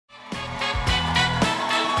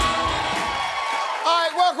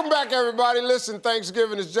Welcome back, everybody. Listen,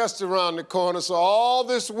 Thanksgiving is just around the corner, so all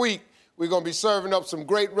this week, we're gonna be serving up some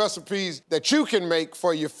great recipes that you can make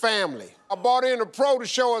for your family. I brought in a pro to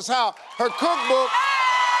show us how. Her cookbook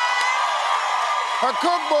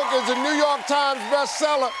is a New York Times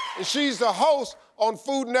bestseller, and she's the host on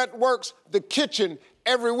Food Network's The Kitchen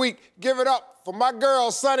every week. Give it up for my girl,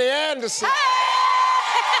 Sunny Anderson.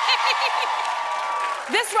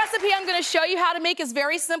 This recipe I'm gonna show you how to make is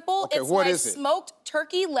very simple. Okay, it's what my is it? Smoked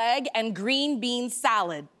turkey leg and green bean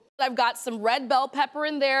salad. I've got some red bell pepper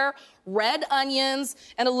in there, red onions,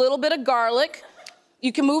 and a little bit of garlic.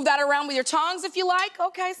 You can move that around with your tongs if you like.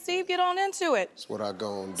 Okay, Steve, get on into it. That's what I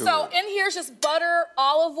gonna do. So in here's just butter,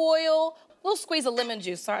 olive oil, a little squeeze of lemon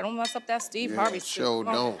juice. Sorry, don't mess up that Steve Harvey soup. Sure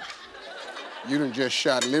don't. You done just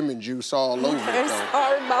shot lemon juice all over it, though.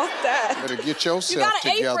 Sorry about that. Better get yourself together.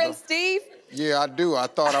 You got an apron, Steve. Yeah, I do. I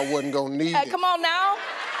thought I wasn't gonna need it. Come on now.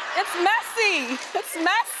 It's messy. It's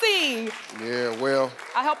messy. Yeah, well.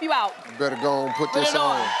 I'll help you out. You better go and put this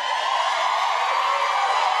on. Okay.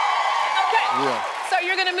 Yeah. So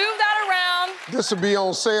you're gonna move that around. This will be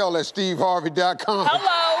on sale at steveharvey.com.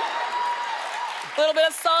 Hello. A little bit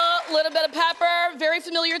of salt, a little bit of pepper, very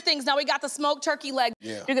familiar things. Now we got the smoked turkey leg.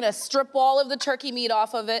 Yeah. You're gonna strip all of the turkey meat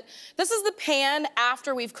off of it. This is the pan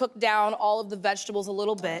after we've cooked down all of the vegetables a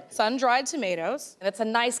little bit. Sun-dried tomatoes, and it's a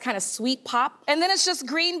nice kind of sweet pop. And then it's just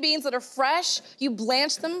green beans that are fresh. You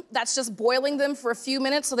blanch them. That's just boiling them for a few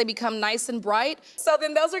minutes so they become nice and bright. So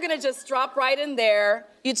then those are gonna just drop right in there.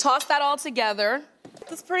 You toss that all together.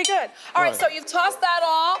 That's pretty good. All right, so you've tossed that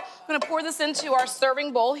all. I'm gonna pour this into our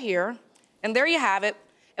serving bowl here. And there you have it.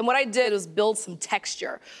 And what I did was build some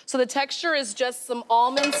texture. So the texture is just some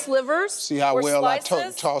almond slivers. See how well slices. I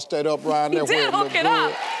tossed that up right there? He did hook it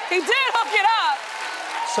up. He did hook it up.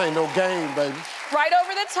 This ain't no game, baby. Right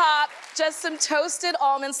over the top, just some toasted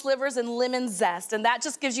almond slivers and lemon zest. And that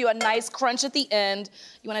just gives you a nice crunch at the end.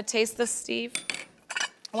 You wanna taste this, Steve?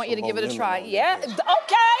 I want you to give it a try. Yeah, okay.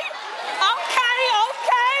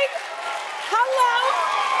 Hello.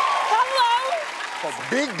 Oh,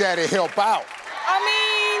 Big Daddy help out. I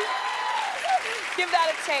mean, give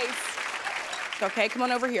that a taste. Okay, come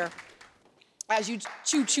on over here. As you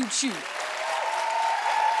chew, chew, chew.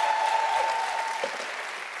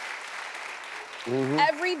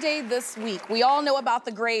 Every day this week, we all know about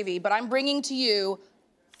the gravy, but I'm bringing to you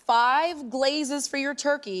 5 glazes for your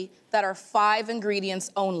turkey that are 5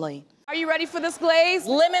 ingredients only. Are you ready for this glaze?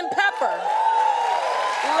 Lemon pepper.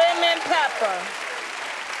 Lemon pepper.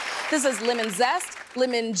 This is lemon zest,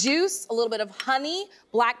 lemon juice, a little bit of honey,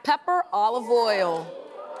 black pepper, olive oil.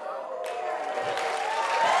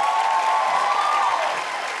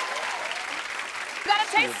 You gotta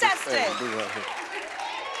taste test it.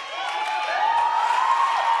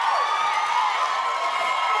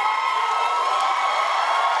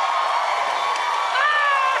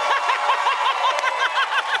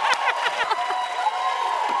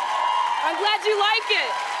 I'm glad you like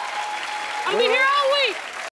it. I'm gonna be here all week.